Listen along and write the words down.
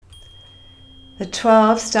the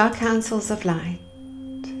 12 star councils of light.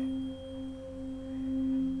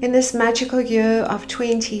 In this magical year of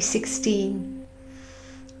 2016,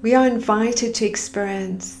 we are invited to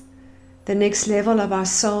experience the next level of our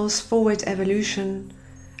soul's forward evolution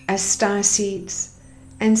as star seeds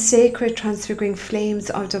and sacred transfiguring flames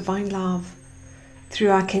of divine love through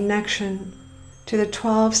our connection to the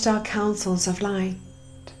 12 star councils of light.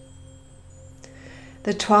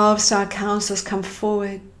 The 12 star councils come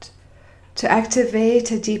forward to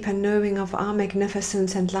activate a deeper knowing of our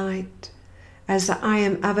magnificence and light as the I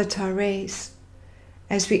Am Avatar race,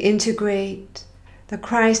 as we integrate the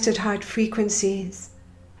Christ at heart frequencies,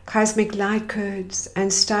 cosmic light codes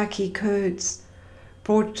and star key codes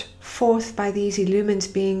brought forth by these illumined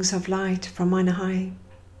beings of light from on high.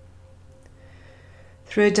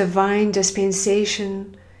 Through a divine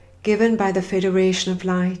dispensation given by the Federation of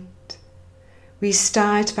Light, we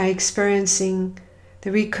start by experiencing the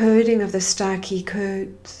recoding of the star key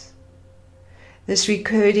codes. This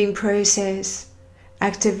recoding process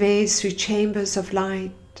activates through chambers of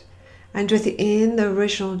light and within the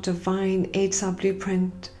original divine 8-cell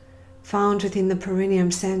blueprint found within the perineum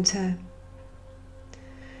center.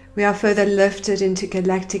 We are further lifted into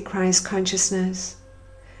galactic Christ consciousness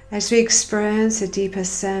as we experience a deeper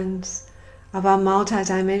sense of our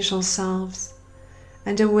multidimensional selves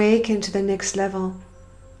and awaken to the next level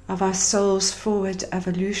of our soul's forward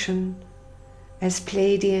evolution as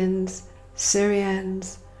Pleiadians,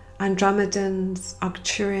 Sirians, Andromedans,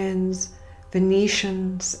 Arcturians,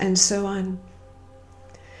 Venetians, and so on,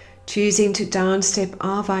 choosing to downstep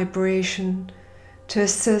our vibration to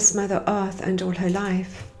assist Mother Earth and all her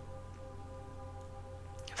life.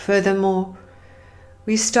 Furthermore,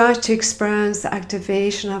 we start to experience the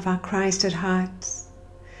activation of our Christed hearts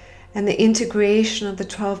and the integration of the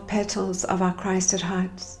 12 petals of our Christed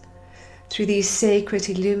hearts through these sacred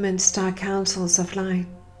illumined star councils of light.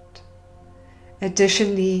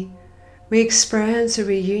 Additionally, we experience a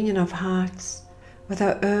reunion of hearts with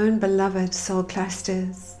our own beloved soul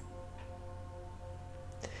clusters.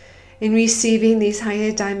 In receiving these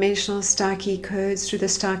higher dimensional star key codes through the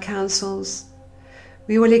star councils,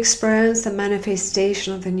 we will experience the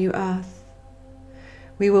manifestation of the new earth.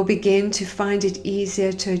 We will begin to find it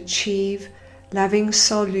easier to achieve loving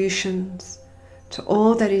solutions to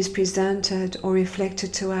all that is presented or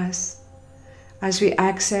reflected to us as we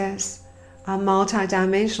access our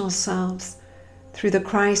multidimensional selves through the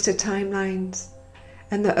Christed timelines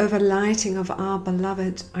and the overlighting of our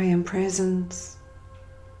beloved I Am Presence.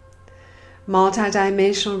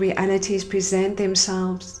 Multidimensional realities present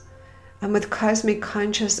themselves, and with cosmic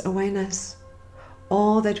conscious awareness,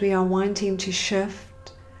 all that we are wanting to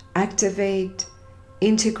shift, activate,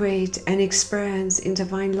 integrate, and experience in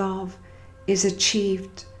divine love is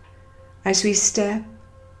achieved as we step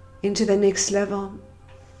into the next level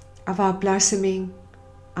of our blossoming,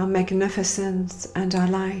 our magnificence, and our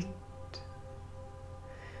light.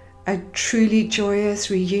 A truly joyous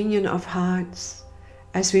reunion of hearts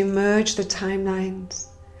as we merge the timelines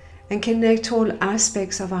and connect all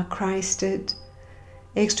aspects of our Christed,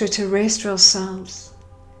 extraterrestrial selves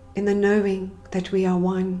in the knowing that we are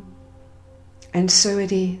one. And so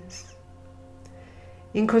it is.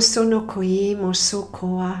 Inkosono koi moso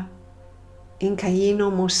koa,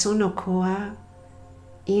 inkaino mosono koa,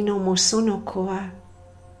 ino mosono koa,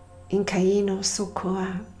 inkaino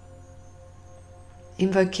sokoa.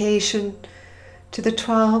 Invocation to the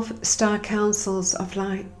 12 star councils of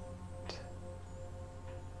light.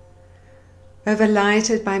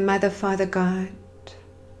 Overlighted by Mother, Father, God,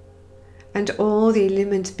 and all the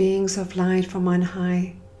illumined beings of light from on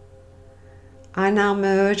high, I now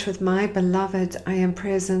merge with my beloved I Am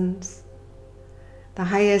Presence, the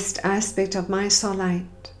highest aspect of my soul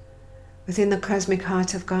light within the cosmic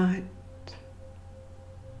heart of God.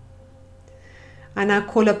 I now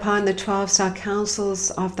call upon the 12 star councils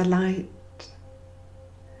of the light,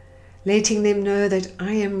 letting them know that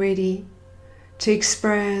I am ready to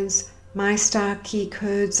experience my star key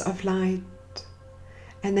codes of light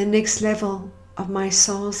and the next level of my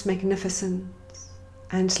soul's magnificence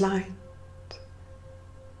and light.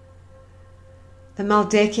 The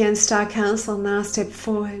Maldekian Star Council now step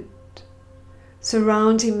forward,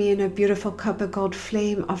 surrounding me in a beautiful copper gold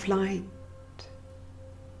flame of light.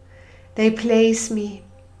 They place me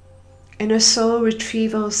in a soul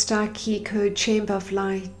retrieval star key code chamber of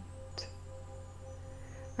light.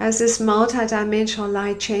 As this multidimensional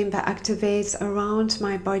light chamber activates around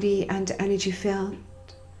my body and energy field,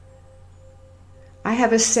 I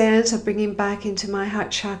have a sense of bringing back into my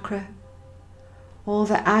heart chakra all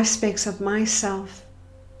the aspects of myself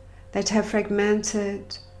that have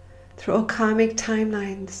fragmented through all karmic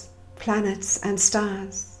timelines planets and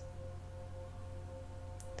stars.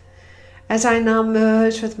 As I now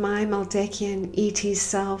merge with my Maldekian ET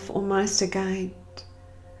self or Master Guide,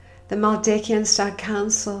 the Maldekian Star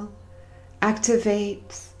Council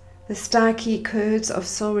activates the star key codes of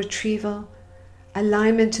soul retrieval,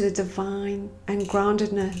 alignment to the divine and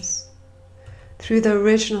groundedness through the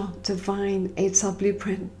original divine 8-cell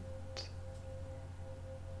blueprint.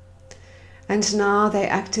 And now they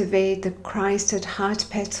activate the Christed heart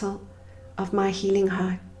petal of my healing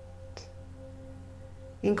heart.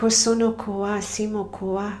 Inkosono koa simo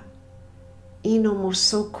koa, ino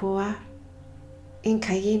moso koa,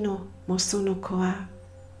 inkaino mosono koa.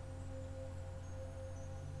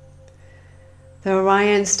 The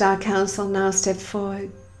Orion Star Council now step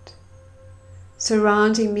forward,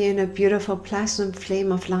 surrounding me in a beautiful platinum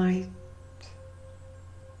flame of light.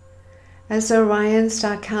 As the Orion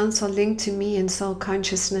Star Council linked to me in soul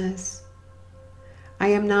consciousness, I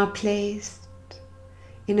am now placed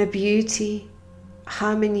in a beauty,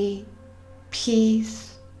 harmony,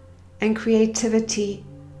 peace, and creativity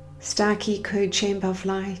star key code chamber of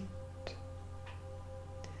light.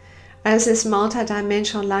 As this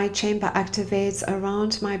multidimensional light chamber activates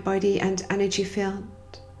around my body and energy field,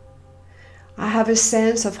 I have a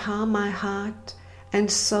sense of how my heart and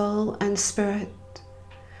soul and spirit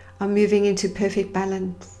are moving into perfect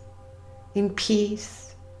balance, in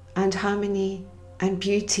peace and harmony and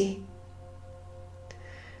beauty.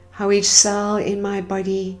 How each cell in my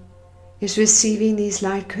body is receiving these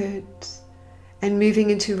light codes and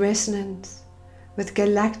moving into resonance with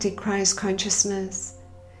galactic Christ consciousness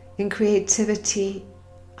in creativity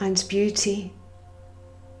and beauty.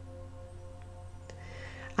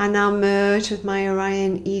 I now merge with my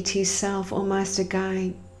Orion ET self or Master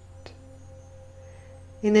Guide.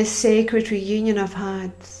 In this sacred reunion of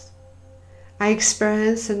hearts, I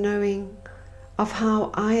experience the knowing of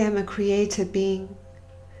how I am a created being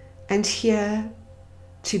and here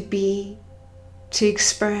to be, to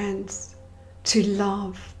experience, to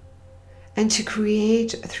love, and to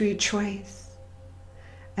create through choice.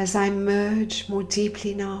 As I merge more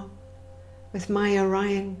deeply now with my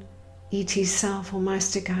Orion ET self or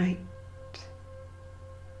Master Guide.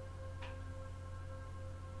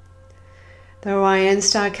 The Orion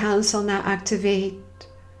Star Council now activate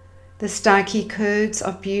the star key codes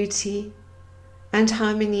of beauty and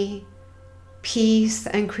harmony, peace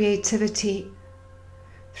and creativity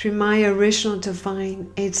through my original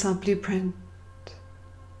divine 8-cell blueprint.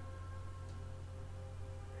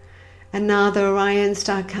 And now the Orion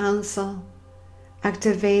Star Council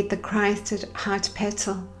activate the Christed heart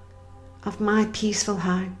petal of my peaceful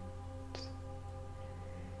heart.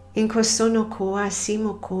 Inkosono koa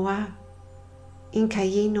simo koa,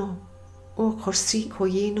 inkaino o kosi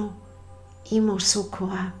koino, imo so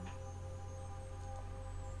koa.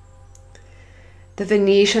 The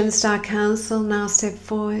Venetian Star Council now step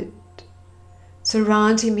forward,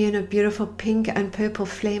 surrounding me in a beautiful pink and purple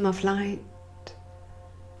flame of light.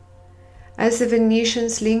 As the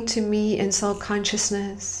Venetians link to me in soul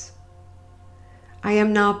consciousness, I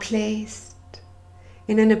am now placed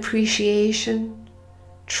in an appreciation,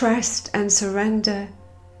 trust and surrender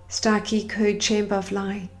star key code chamber of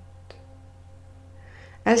light.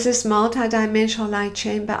 As this multidimensional light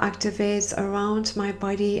chamber activates around my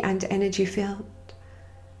body and energy field,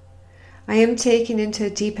 I am taken into a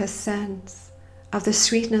deeper sense of the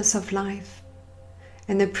sweetness of life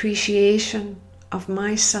and the appreciation of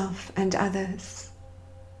myself and others.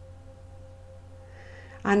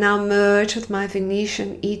 I now merge with my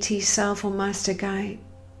Venetian ET self or Master Guide.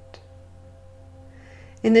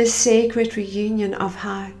 In this sacred reunion of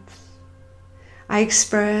hearts, I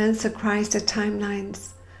experience the Christed timelines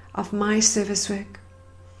of my service work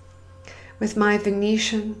with my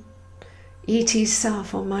Venetian ET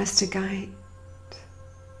self or Master Guide.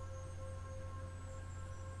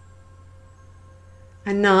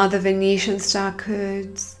 And now the Venetian star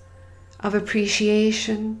codes of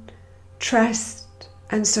appreciation, trust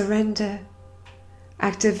and surrender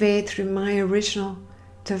activate through my original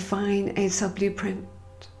divine 8-cell blueprint.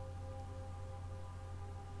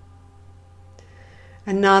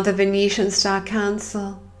 And now the Venetian Star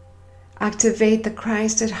Council activate the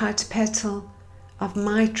Christed heart petal of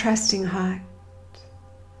my trusting heart.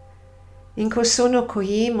 Inkosono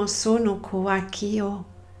koye mosono koakio,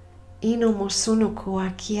 ino mosono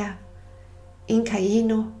koakia,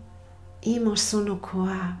 inkaino imosono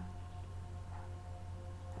koa.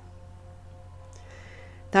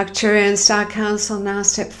 The Arcturian Star Council now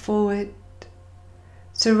step forward,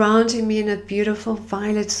 surrounding me in a beautiful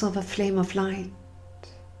violet silver flame of light.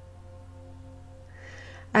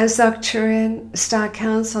 As the Arcturian Star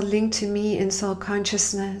Council linked to me in soul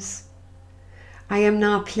consciousness, I am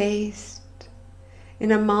now placed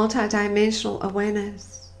in a multidimensional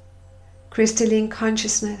awareness, crystalline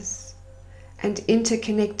consciousness, and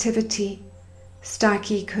interconnectivity,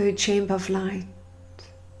 Starkey code chamber of light.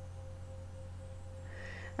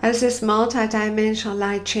 As this multidimensional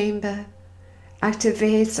light chamber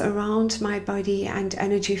activates around my body and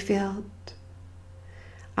energy field,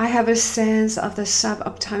 I have a sense of the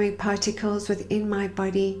subatomic particles within my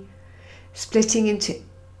body splitting into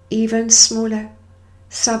even smaller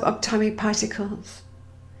subatomic particles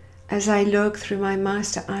as I look through my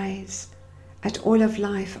master eyes at all of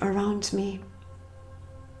life around me.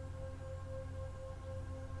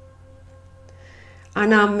 I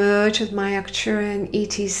now merge with my Arcturian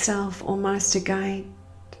ET self or master guide.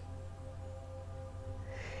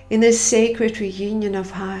 In this sacred reunion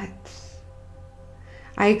of hearts,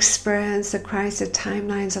 I experience the Christed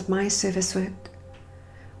timelines of my service work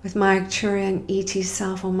with my Arcturian ET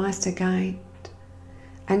self or master guide,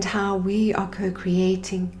 and how we are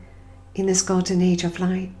co-creating in this golden age of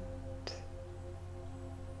light.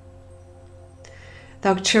 The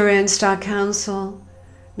Arcturian Star Council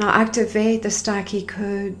now activate the Starkey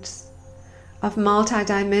codes of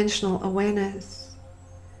multidimensional awareness,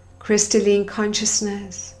 crystalline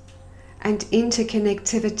consciousness, and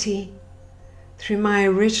interconnectivity through my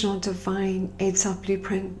original divine 8-self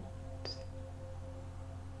blueprint.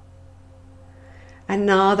 And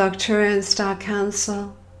now the Arcturian Star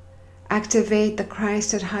Council activate the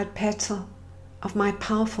Christed heart petal of my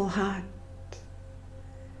powerful heart.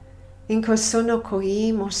 Inko sono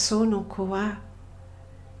koi mo sono koa,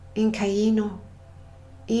 inkaino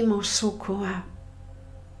imo sukoa.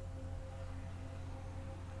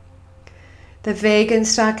 The Vegan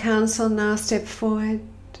Star Council now step forward,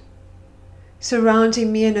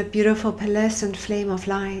 surrounding me in a beautiful pearlescent flame of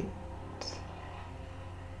light.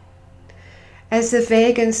 As the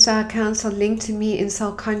Vegan Star Council linked to me in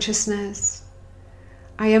soul consciousness,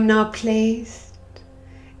 I am now placed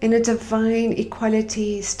in a divine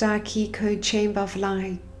equality star key code chamber of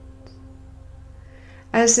light.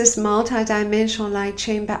 As this multidimensional light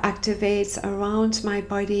chamber activates around my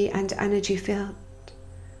body and energy field,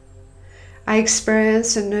 I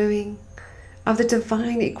experience a knowing of the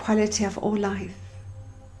divine equality of all life.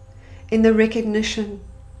 In the recognition,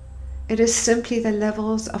 it is simply the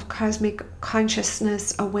levels of cosmic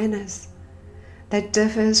consciousness awareness that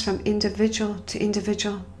differs from individual to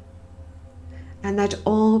individual, and that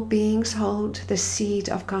all beings hold the seed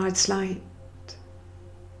of God's light.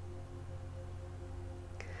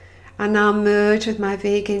 I now merge with my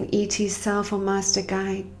Vegan ET self or master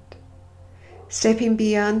guide, stepping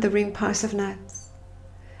beyond the ring pass of nuts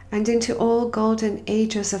and into all golden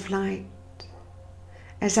ages of light,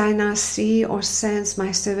 as I now see or sense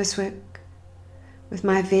my service work with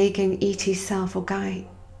my Vegan ET self or guide.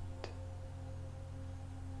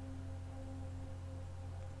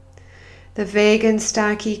 The Vegan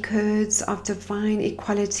Starkey codes of divine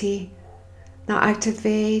equality now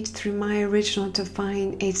activate through my original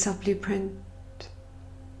divine 8-self blueprint.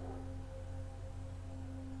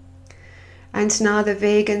 And now the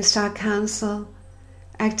Vegan Star Council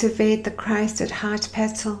activate the Christed heart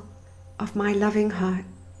petal of my loving heart.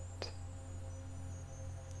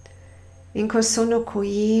 Inko sono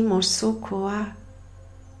koi mo so koa,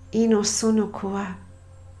 ino sono koa,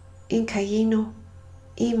 inkaino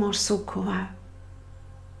imo so koa.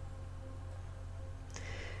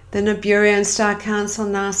 The Naburian Star Council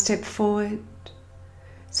now step forward,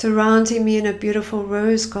 surrounding me in a beautiful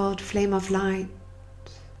rose gold flame of light.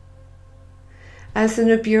 As the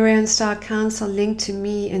Naburian Star Council linked to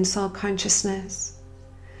me in soul consciousness,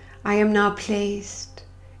 I am now placed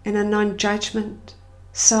in a non-judgment,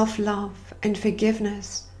 self-love and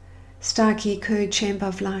forgiveness Starkey code chamber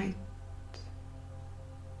of light.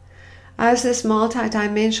 As this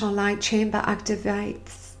multi-dimensional light chamber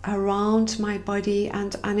activates around my body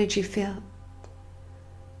and energy field,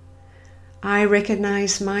 I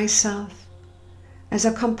recognize myself as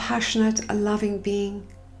a compassionate, loving being,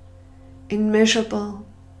 immeasurable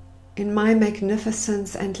in my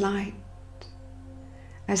magnificence and light,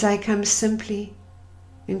 as I come simply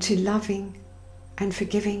into loving and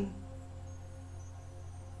forgiving.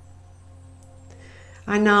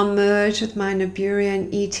 I now merge with my Naburian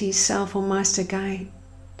ET self or master guide.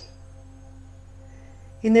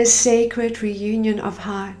 In this sacred reunion of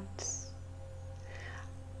hearts,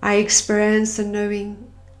 I experience the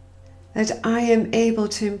knowing that I am able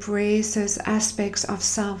to embrace those aspects of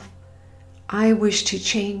self I wish to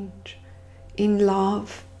change in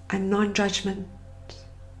love and non-judgment.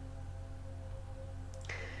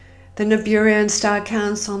 The Naburian Star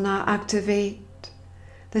Council now activate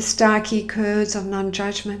the Starkey codes of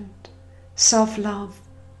non-judgment, self-love,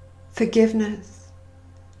 forgiveness,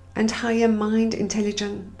 and higher mind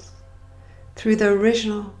intelligence through the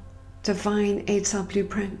original divine 8-cell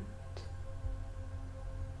blueprint.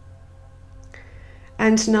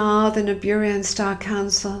 And now the Niburian Star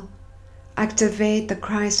Council activate the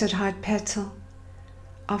Christ at heart petal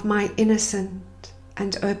of my innocent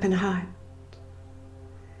and open heart.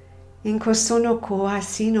 In kosono koa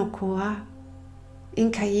sino koa,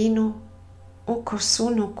 in kaino o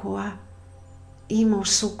kosono koa, imo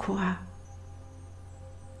sukoa.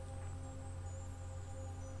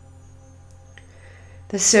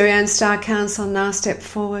 The Syrian Star Council now step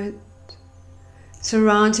forward,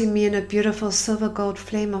 surrounding me in a beautiful silver gold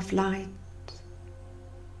flame of light.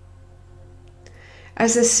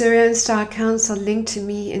 As the Syrian Star Council linked to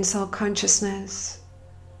me in soul consciousness,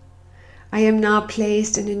 I am now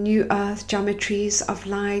placed in a new earth geometries of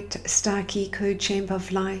light, star key code chamber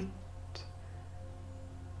of light.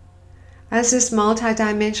 As this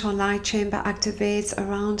multi-dimensional light chamber activates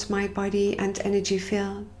around my body and energy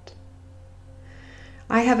field,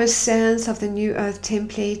 I have a sense of the new earth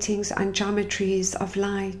templatings and geometries of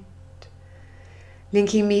light,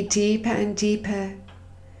 linking me deeper and deeper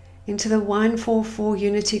into the 144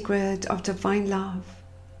 unity grid of divine love,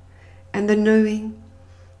 and the knowing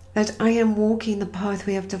that I am walking the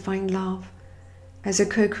pathway of divine love as a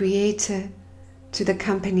co-creator to the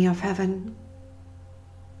company of heaven.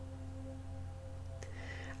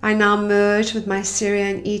 I now merge with my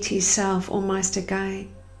Syrian ET self or master guide,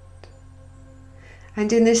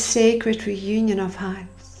 and in this sacred reunion of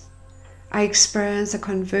hearts, I experience a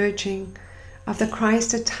converging of the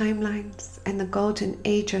Christed timelines and the golden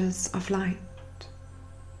ages of light.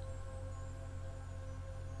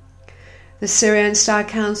 The Syrian Star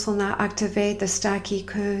Council now activate the star key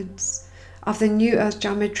codes of the new earth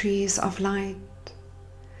geometries of light,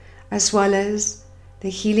 as well as the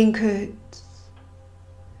healing codes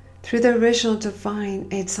through the original divine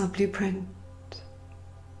 8-cell blueprint.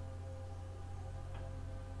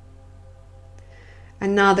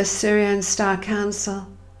 And now the Syrian Star Council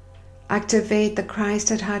activate the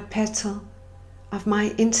Christ at heart petal of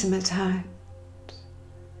my intimate heart.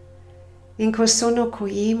 In kosono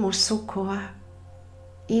koi mosukoa,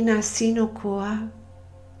 ina sino koa,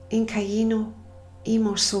 in kaino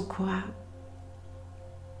imosukoa.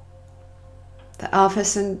 The Alpha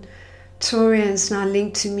Centaurians now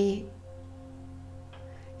linked to me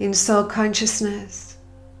in soul consciousness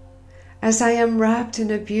as I am wrapped in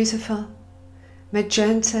a beautiful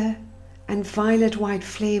magenta and violet white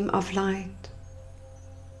flame of light.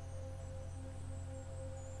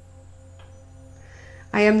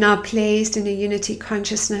 I am now placed in a unity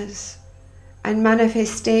consciousness and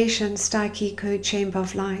manifestation star key code chamber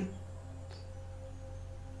of light.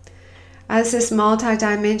 As this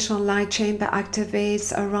multi-dimensional light chamber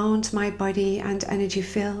activates around my body and energy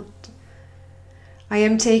field, I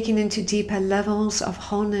am taken into deeper levels of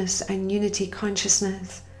wholeness and unity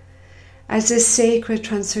consciousness as this sacred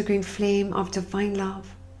transfiguring flame of divine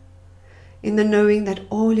love, in the knowing that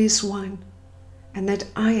all is one and that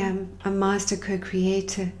I am a master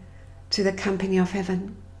co-creator to the company of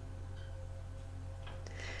heaven.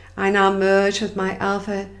 I now merge with my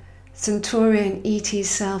Alpha Centaurian ET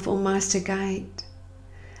self or master guide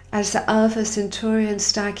as the Alpha Centaurian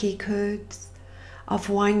star key codes of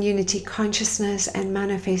one unity consciousness and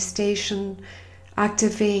manifestation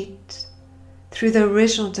activate through the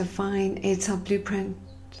original divine 8-cell blueprint.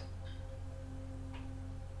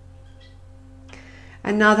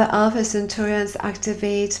 And now the Alpha Centaurians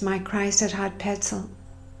activate my Christ at heart petal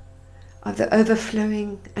of the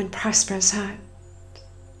overflowing and prosperous heart.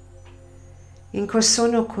 In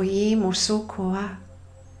kosono koi mosokoa,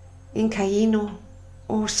 in kaino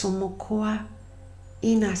o somokoa,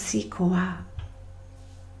 inasikoa.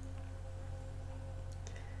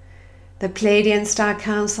 The Pleiadian Star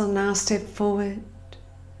Council now step forward,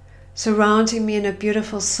 surrounding me in a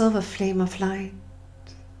beautiful silver flame of light.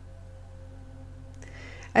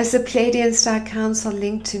 As the Pleiadian Star Council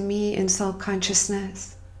linked to me in soul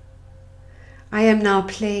consciousness, I am now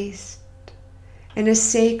placed in a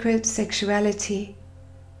sacred sexuality,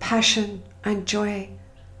 passion and joy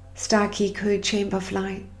star key code chamber of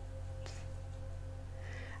light.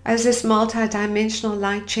 As this multi-dimensional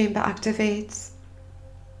light chamber activates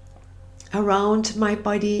around my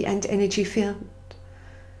body and energy field,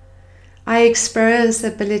 I experience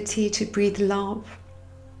the ability to breathe love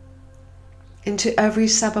into every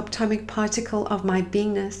subatomic particle of my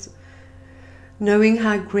beingness, knowing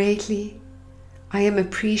how greatly I am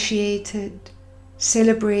appreciated,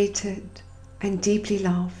 celebrated, and deeply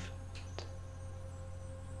loved.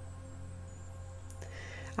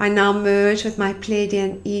 I now merge with my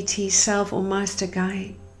Pleiadian ET self or master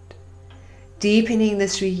guide, deepening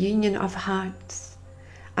this reunion of hearts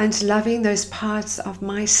and loving those parts of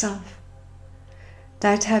myself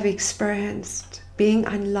that have experienced being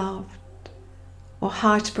unloved or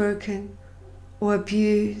heartbroken or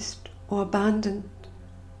abused or abandoned,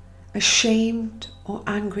 ashamed or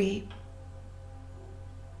angry.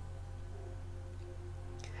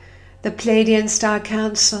 The Pleiadian Star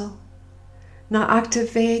Council now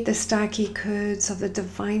activate the star key codes of the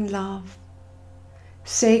divine love,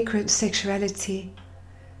 sacred sexuality,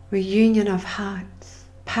 reunion of hearts,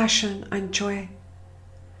 passion and joy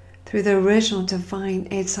through the original divine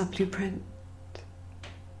Eidsar blueprint.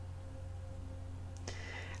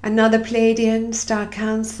 Another Pleiadian Star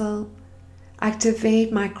Council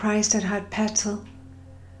activate my Christ at heart petal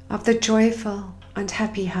of the joyful and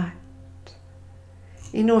happy heart.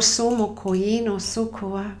 Ino somo koino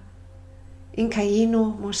sokoa,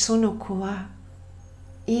 inkaino mosono koa,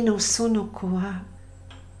 ino sono koa,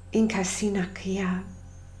 inkasina kia.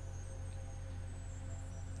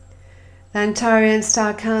 The Antarian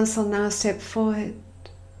Star Council now step forward,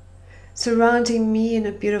 surrounding me in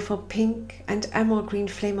a beautiful pink and emerald green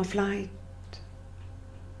flame of light.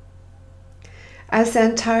 As the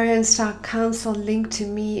Antarian Star Council linked to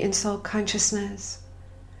me in soul consciousness,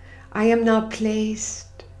 I am now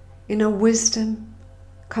placed in a wisdom,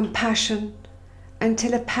 compassion, and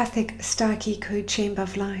telepathic star key code chamber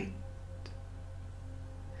of light.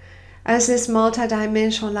 As this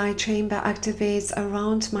multidimensional light chamber activates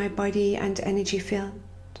around my body and energy field,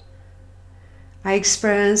 I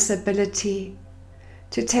experience the ability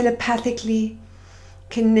to telepathically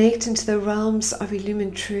connect into the realms of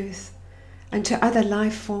illumined truth and to other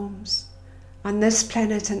life forms on this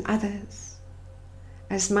planet and others,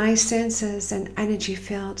 as my senses and energy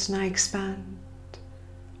fields now expand.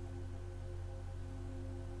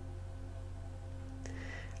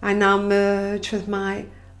 I now merge with my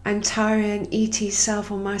Antarian ET self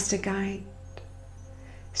or master guide,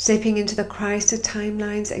 stepping into the Christed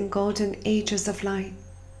timelines and golden ages of light,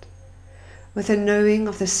 with a knowing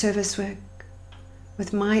of the service work,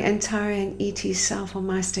 with my Antarian ET self or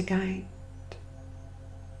master guide.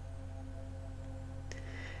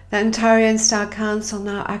 The Antarian Star Council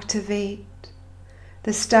now activate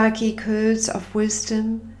the star key codes of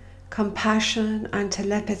wisdom, compassion, and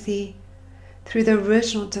telepathy through the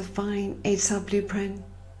original divine Eidsar blueprint.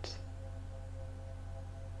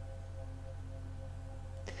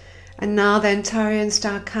 And now the Antarian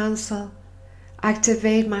Star Council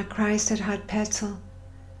activate my Christ at heart petal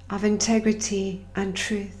of integrity and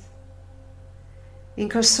truth.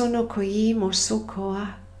 Inkosono koi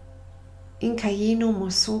mosokoa, inkayino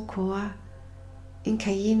mosokoa,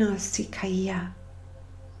 inkayino sikaya.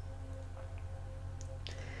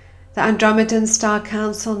 The Andromedan Star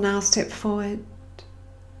Council now step forward,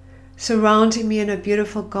 surrounding me in a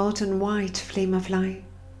beautiful golden white flame of light.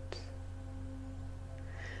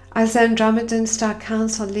 As the Andromedan Star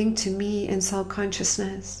Council linked to me in soul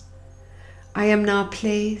consciousness, I am now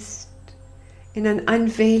placed in an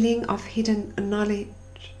unveiling of hidden knowledge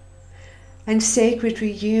and sacred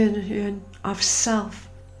reunion of self,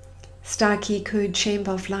 star key code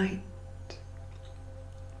chamber of light.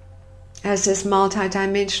 As this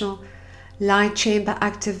multidimensional light chamber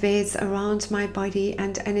activates around my body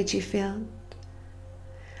and energy field,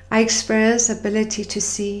 I experience the ability to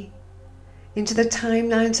see into the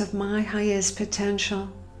timelines of my highest potential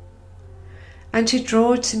and to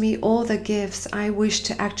draw to me all the gifts I wish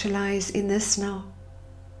to actualize in this now,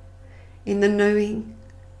 in the knowing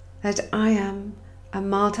that I am a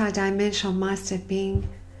multidimensional master being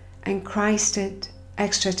and Christed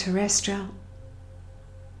extraterrestrial.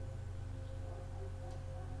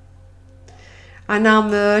 I now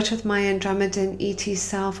merge with my Andromedan ET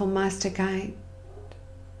self or master guide,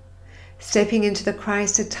 stepping into the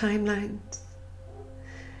Christed timelines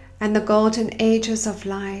and the golden ages of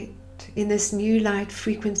light in this new light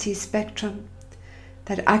frequency spectrum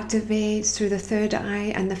that activates through the third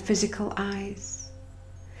eye and the physical eyes,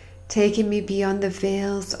 taking me beyond the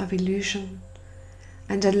veils of illusion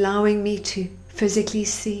and allowing me to physically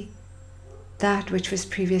see that which was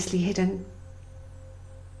previously hidden.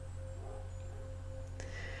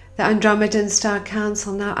 The Andromedan Star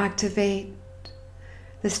Council now activate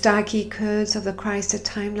the star key codes of the Christed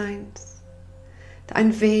timelines, the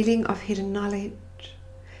unveiling of hidden knowledge,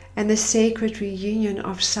 and the sacred reunion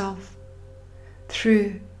of self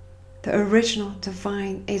through the original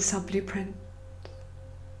divine Eidsar blueprint.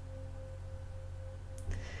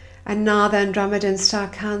 And now the Andromedan Star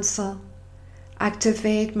Council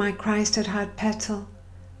activate my Christ at heart petal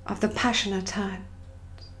of the passionate heart.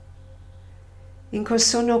 Inko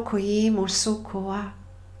sono koi mosukoa.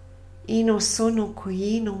 Ino sono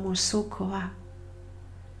koino mosukoa.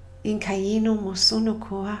 Inkaino mosono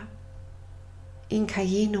koa.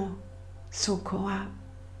 Inkaino sokoa.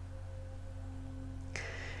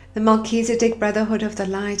 The Melchizedek Brotherhood of the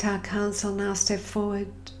Light, our council, now step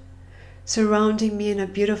forward, surrounding me in a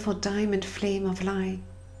beautiful diamond flame of light.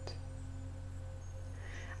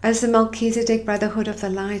 As the Melchizedek Brotherhood of the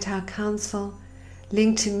Light, our council,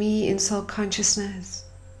 linked to me in soul consciousness,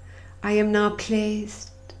 I am now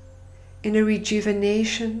placed in a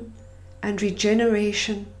rejuvenation and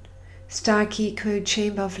regeneration star key code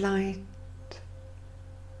chamber of light.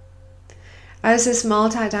 As this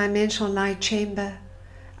multi-dimensional light chamber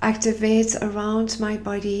activates around my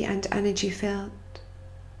body and energy field,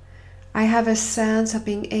 I have a sense of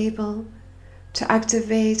being able to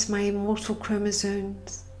activate my immortal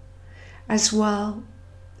chromosomes, as well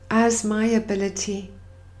as my ability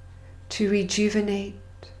to rejuvenate,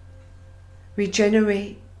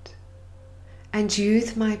 regenerate, and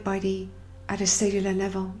youth my body at a cellular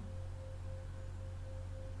level.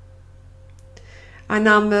 I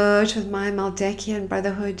now merge with my Meldekian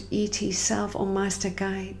Brotherhood ET Self or Master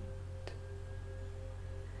Guide.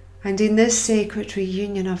 And in this sacred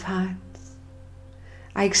reunion of hearts,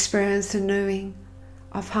 I experience the knowing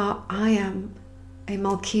of how I am a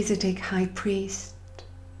Melchizedek High Priest.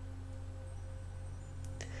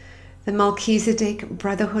 The Melchizedek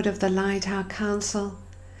Brotherhood of the Light, our council,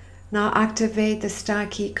 now activate the star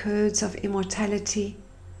key codes of immortality,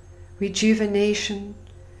 rejuvenation,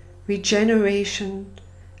 regeneration,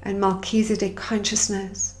 and Melchizedek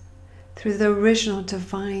consciousness through the original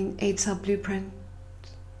divine 8-cell blueprint.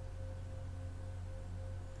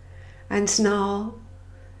 And now,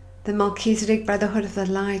 the Melchizedek Brotherhood of the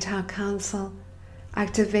Light, our council,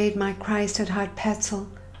 activate my Christed heart petal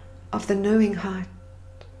of the knowing heart.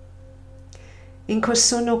 Inko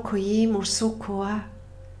sono koi mosukoa,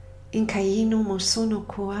 inkaino mosono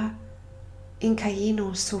koa,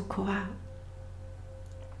 inkaino sukoa.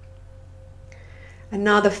 And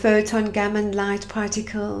now the photon gamma light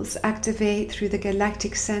particles activate through the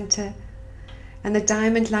galactic center, and the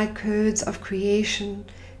diamond light codes of creation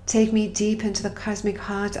take me deep into the cosmic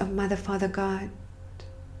heart of Mother, Father, God.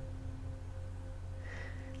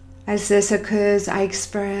 As this occurs, I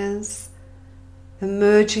experience the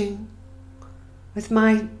merging with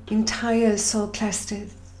my entire soul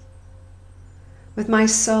clusters, with my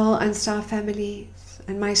soul and star families,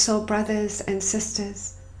 and my soul brothers and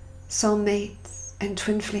sisters, soul mates and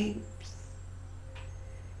twin flames.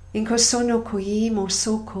 Inko sono koi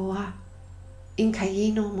mosokoa,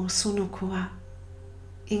 inkaino mosono koa,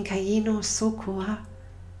 inkaino sokoa,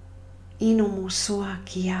 ino mosoa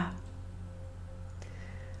kia.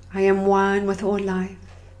 I am one with all life.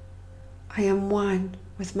 I am one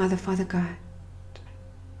with Mother, Father, God.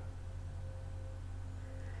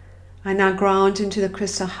 I now ground into the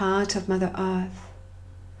crystal heart of Mother Earth,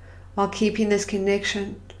 while keeping this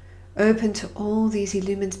connection open to all these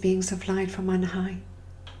illumined beings of light from on high,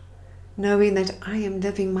 knowing that I am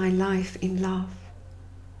living my life in love,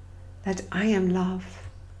 that I am love,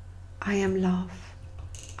 I am love,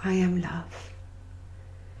 I am love.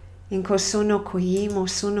 Inko sono koi mo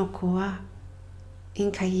sono koa,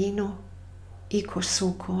 inkaino iko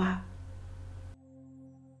so koa.